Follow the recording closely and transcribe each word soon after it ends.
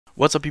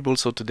What's up people,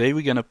 so today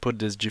we're gonna put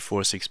this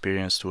GeForce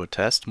experience to a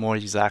test, more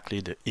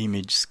exactly the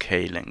image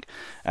scaling,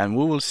 and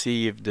we will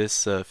see if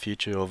this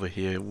feature over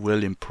here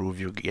will improve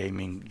your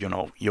gaming,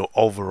 your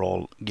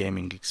overall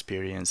gaming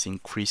experience,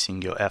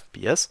 increasing your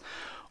FPS,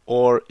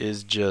 or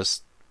is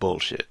just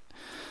bullshit.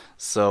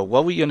 So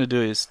what we're gonna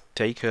do is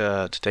take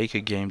a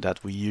game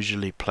that we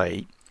usually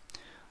play,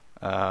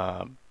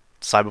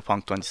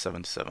 Cyberpunk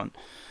 2077,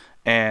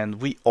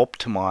 and we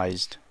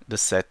optimized the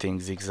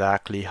settings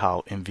exactly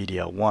how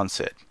Nvidia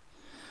wants it.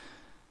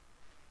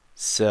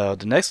 So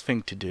the next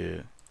thing to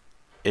do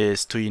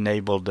is to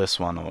enable this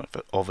one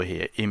over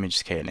here, image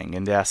scaling,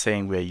 and they are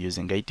saying we're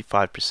using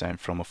 85%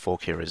 from a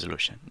 4K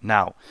resolution.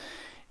 Now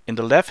in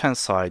the left hand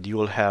side you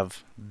will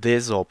have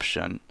this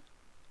option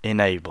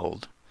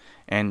enabled,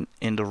 and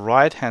in the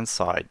right hand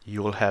side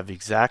you will have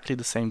exactly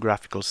the same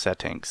graphical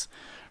settings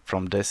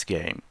from this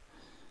game,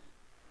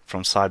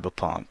 from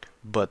Cyberpunk,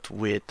 but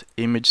with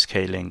image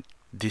scaling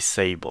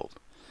disabled.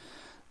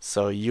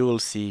 So you will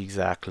see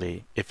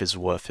exactly if it's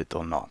worth it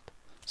or not.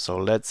 So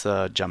let's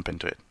jump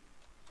into it.